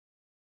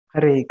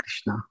Hare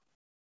Krishna.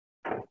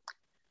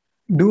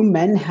 Do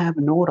men have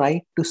no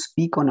right to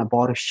speak on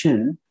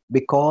abortion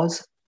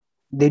because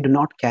they do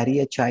not carry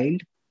a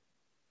child?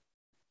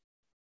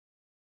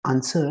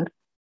 Answer: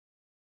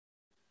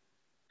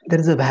 there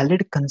is a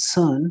valid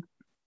concern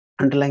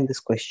underlying this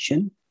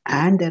question,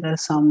 and there are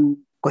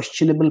some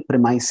questionable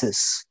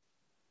premises.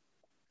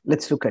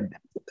 Let's look at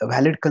them. The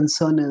valid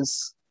concern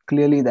is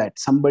clearly that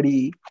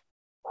somebody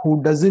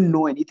who doesn't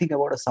know anything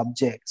about a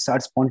subject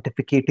starts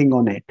pontificating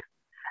on it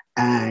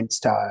and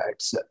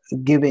starts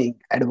giving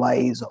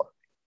advice or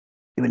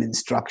even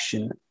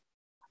instruction,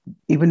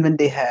 even when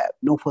they have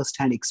no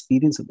first-hand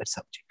experience of that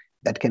subject.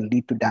 That can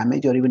lead to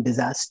damage or even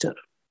disaster.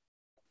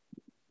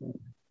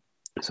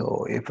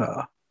 So if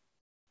a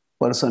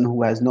person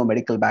who has no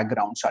medical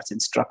background starts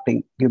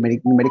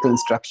giving medical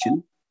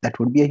instruction, that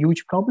would be a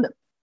huge problem.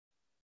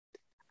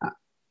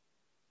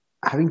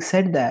 Having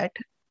said that,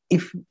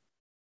 if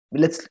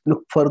let's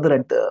look further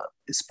at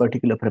this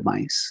particular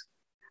premise.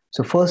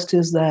 So first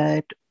is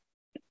that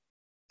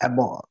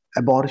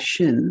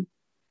abortion,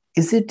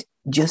 is it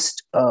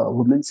just a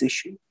woman's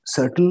issue?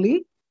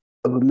 Certainly,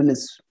 a woman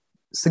is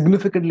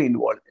significantly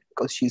involved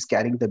because she's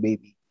carrying the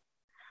baby.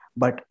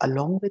 But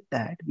along with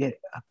that,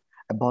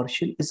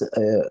 abortion is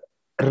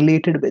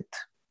related with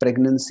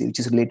pregnancy, which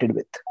is related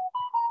with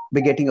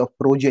begetting of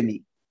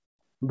progeny,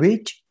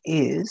 which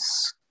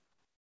is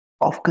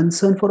of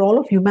concern for all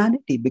of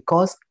humanity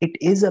because it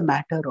is a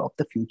matter of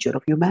the future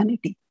of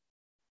humanity.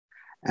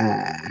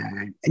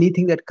 And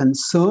anything that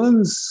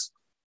concerns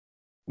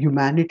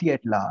humanity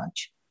at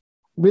large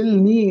will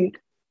need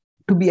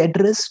to be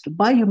addressed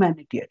by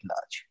humanity at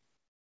large,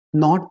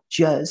 not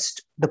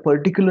just the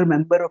particular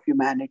member of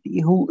humanity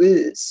who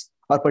is,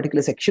 or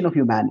particular section of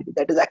humanity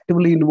that is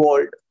actively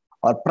involved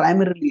or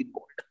primarily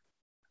involved.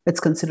 Let's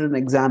consider an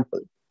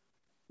example.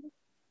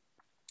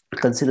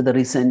 Consider the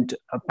recent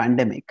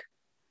pandemic,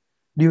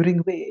 during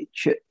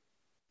which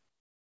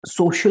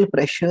social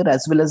pressure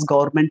as well as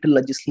governmental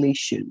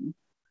legislation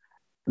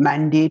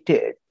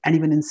mandated and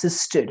even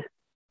insisted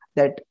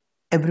that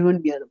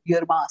everyone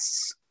wear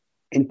masks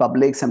in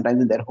public,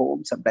 sometimes in their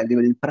home, sometimes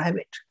even in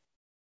private.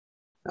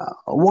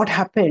 What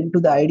happened to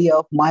the idea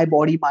of my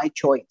body, my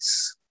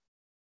choice?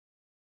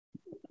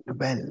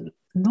 Well,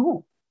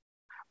 no.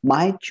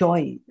 My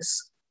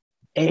choice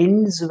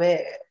ends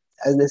where,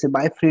 as they say,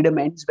 my freedom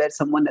ends where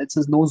someone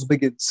else's nose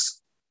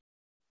begins.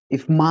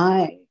 If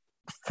my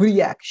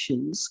free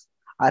actions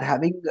are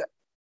having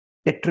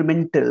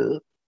detrimental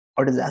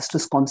or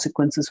disastrous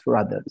consequences for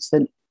others,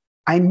 then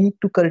I need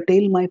to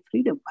curtail my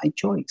freedom, my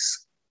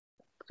choice.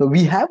 So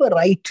we have a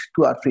right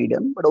to our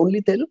freedom, but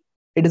only till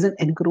it doesn't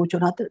encroach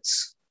on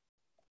others.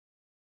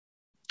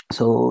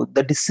 So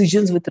the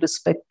decisions with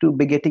respect to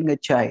begetting a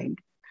child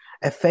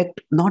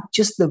affect not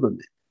just the women,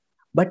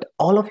 but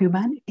all of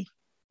humanity.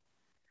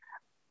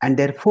 And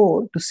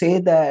therefore, to say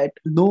that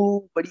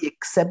nobody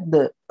except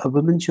a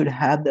woman should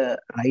have the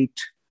right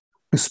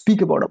to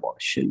speak about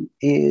abortion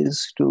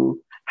is to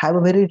have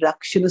a very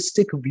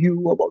reductionistic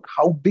view about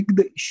how big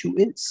the issue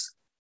is.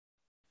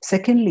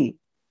 Secondly,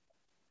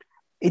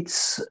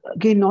 it's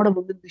again not a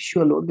woman's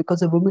issue alone,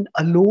 because a woman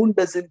alone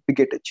doesn't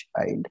beget a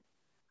child.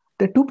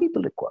 There are two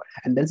people required,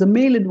 and there's a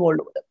male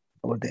involved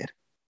over there.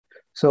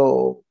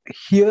 So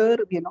here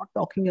we are not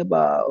talking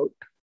about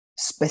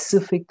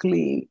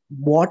specifically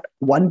what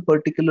one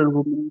particular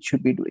woman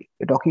should be doing.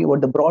 We're talking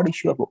about the broad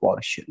issue of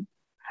abortion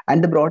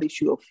and the broad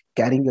issue of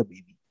carrying a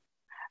baby.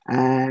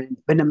 And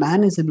when a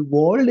man is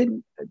involved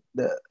in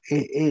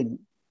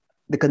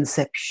the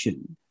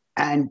conception,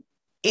 and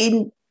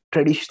in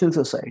traditional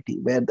society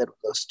where there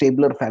was a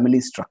stabler family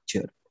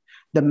structure,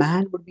 the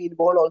man would be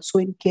involved also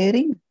in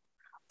caring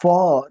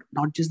for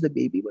not just the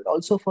baby but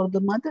also for the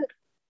mother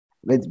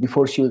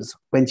before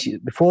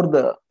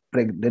the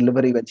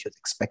delivery, when she was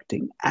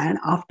expecting, and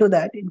after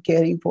that in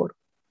caring for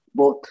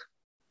both.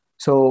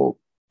 So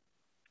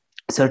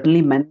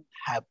certainly men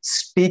have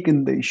stake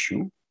in the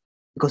issue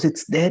because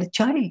it's their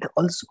child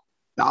also.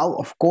 Now,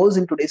 of course,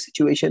 in today's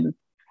situation,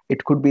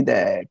 it could be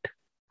that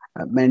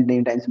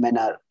many times men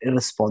are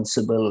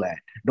irresponsible and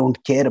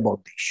don't care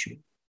about the issue.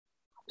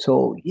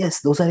 So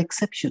yes, those are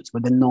exceptions,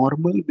 but the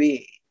normal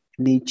way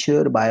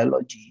nature,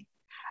 biology,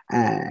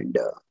 and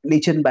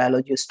nature and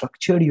biology has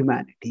structured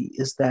humanity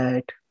is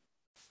that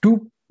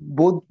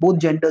both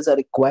genders are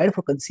required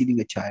for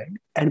conceiving a child,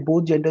 and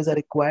both genders are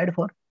required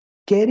for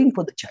caring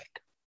for the child.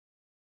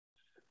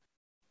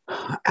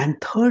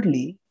 And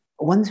thirdly,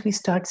 once we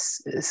start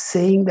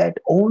saying that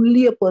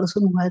only a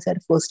person who has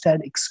had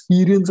first-hand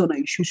experience on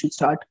an issue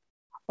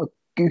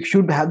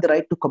should have the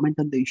right to comment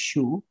on the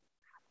issue,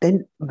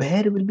 then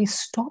where will we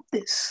stop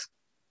this?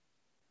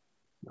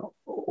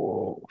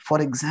 For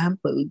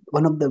example,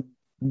 one of the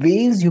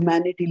ways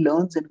humanity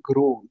learns and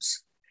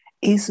grows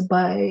is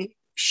by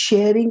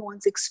sharing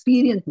one's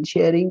experience and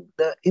sharing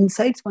the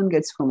insights one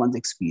gets from one's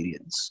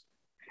experience,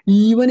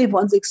 even if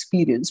one's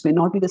experience may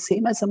not be the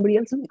same as somebody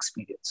else's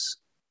experience.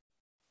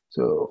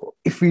 So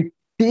if we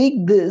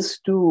take this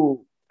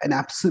to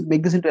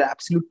make this into an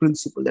absolute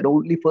principle that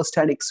only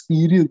first-hand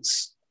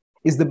experience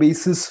is the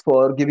basis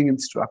for giving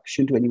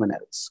instruction to anyone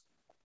else,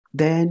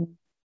 then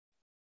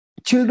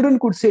children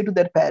could say to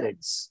their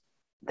parents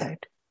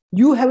that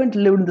you haven't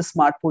lived in the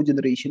smartphone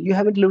generation, you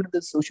haven't lived in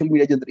the social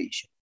media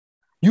generation,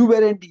 you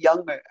weren't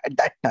young at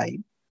that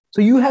time,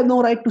 so you have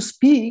no right to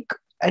speak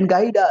and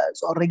guide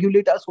us or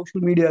regulate our social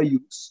media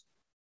use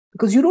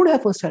because you don't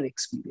have first-hand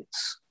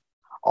experience.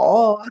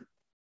 Or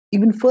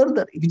even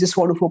further, if you just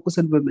want to focus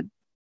on women,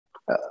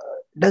 uh,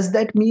 does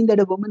that mean that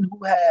a woman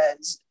who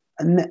has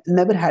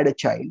never had a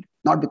child,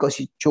 not because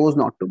she chose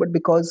not to, but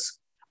because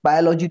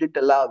biology didn't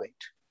allow it,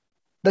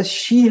 does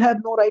she have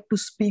no right to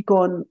speak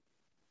on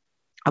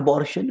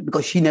abortion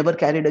because she never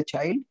carried a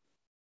child?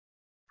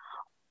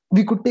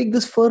 We could take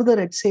this further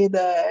and say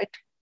that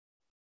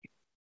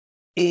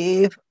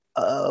if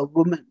a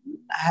woman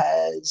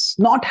has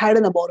not had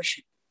an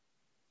abortion,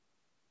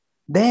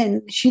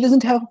 then she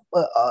doesn't have,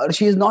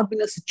 she has not been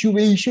in a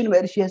situation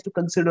where she has to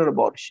consider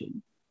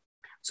abortion.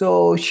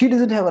 So she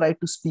doesn't have a right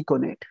to speak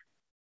on it.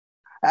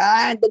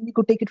 And then we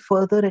could take it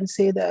further and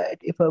say that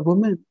if a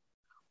woman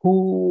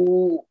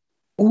who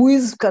who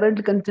is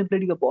currently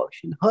contemplating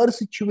abortion, her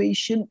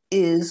situation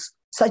is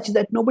such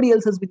that nobody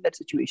else has been in that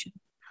situation.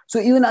 So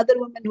even other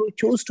women who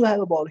chose to have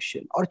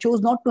abortion or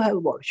chose not to have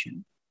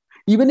abortion,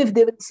 even if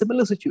they're in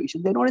similar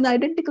situations, they're not in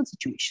identical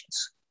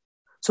situations.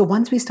 So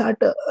once we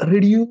start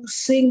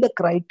reducing the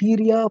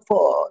criteria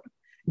for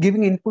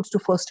giving inputs to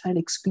first-hand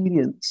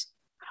experience,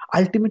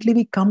 ultimately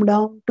we come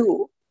down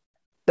to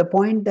the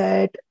point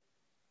that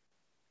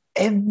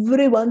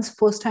everyone's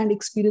first-hand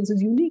experience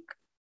is unique.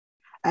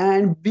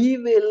 And we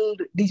will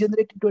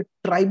degenerate into a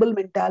tribal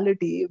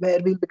mentality where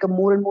we'll become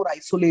more and more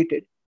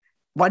isolated.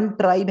 One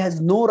tribe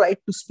has no right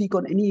to speak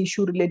on any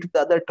issue related to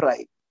the other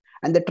tribe.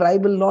 And the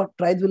tribes will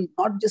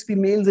not just be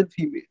males and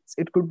females.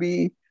 It could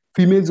be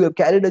females who have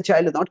carried a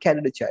child and not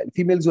carried a child,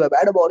 females who have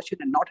had abortion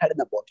and not had an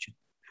abortion,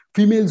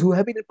 females who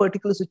have been in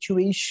particular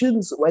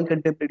situations while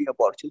contemplating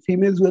abortion,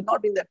 females who have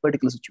not been in that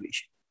particular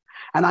situation.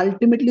 And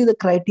ultimately, the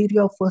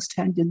criteria of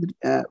first-hand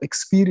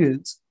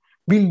experience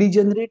will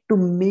degenerate to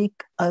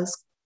make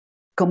us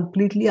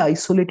completely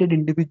isolated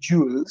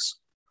individuals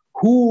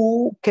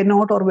who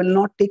cannot or will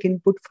not take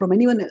input from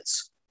anyone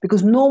else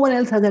because no one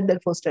else has had their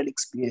first-hand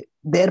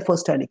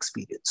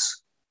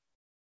experience.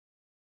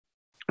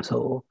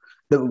 So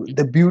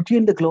the beauty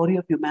and the glory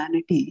of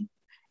humanity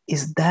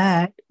is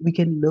that we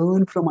can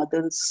learn from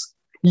others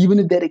even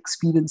if their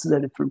experiences are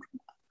different from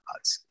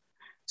ours.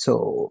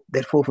 So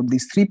therefore, from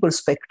these three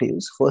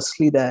perspectives,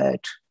 firstly,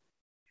 that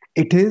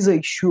it is an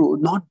issue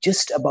not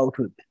just about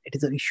women, it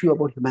is an issue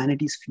about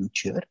humanity's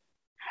future.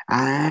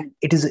 And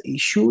it is an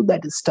issue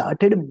that is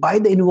started by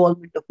the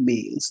involvement of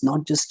males,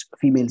 not just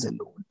females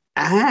alone.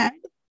 And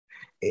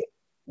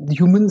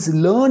humans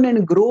learn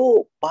and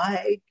grow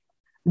by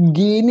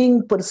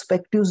gaining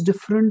perspectives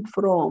different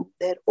from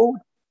their own.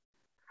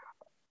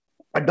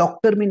 A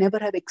doctor may never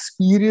have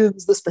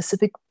experienced the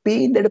specific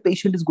pain that a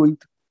patient is going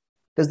through.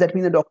 Does that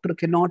mean the doctor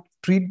cannot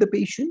treat the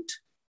patient?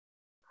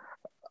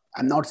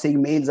 I'm not saying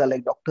males are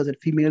like doctors and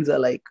females are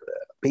like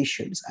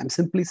patients. I'm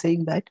simply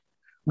saying that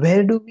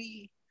where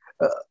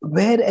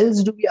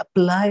else do we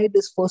apply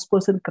this first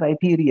person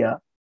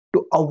criteria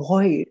to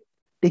avoid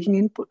taking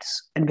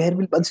inputs? And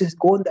once we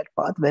go on that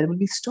path, where will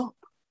we stop?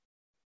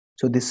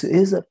 So this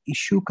is an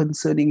issue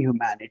concerning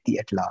humanity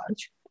at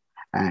large.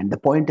 And the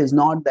point is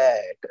not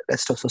that the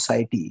rest of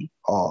society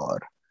or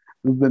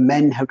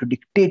men have to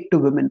dictate to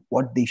women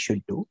what they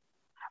should do,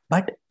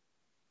 but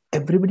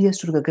everybody has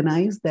to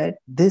recognize that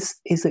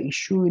this is an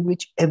issue in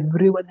which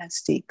everyone has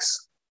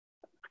stakes.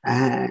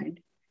 And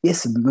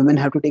yes, women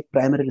have to take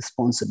primary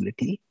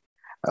responsibility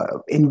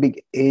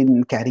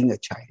in carrying a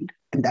child,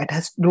 and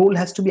that role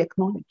has to be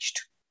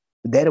acknowledged.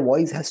 Their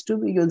voice has to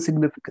be given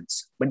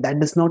significance, but that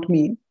does not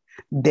mean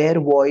their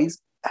voice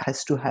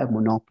has to have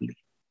monopoly.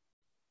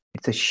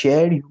 It's a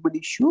shared human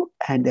issue,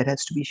 and there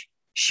has to be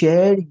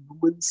shared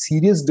human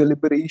serious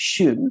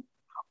deliberation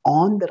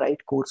on the right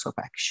course of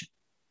action.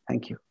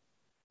 Thank you.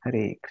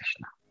 Hare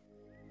Krishna.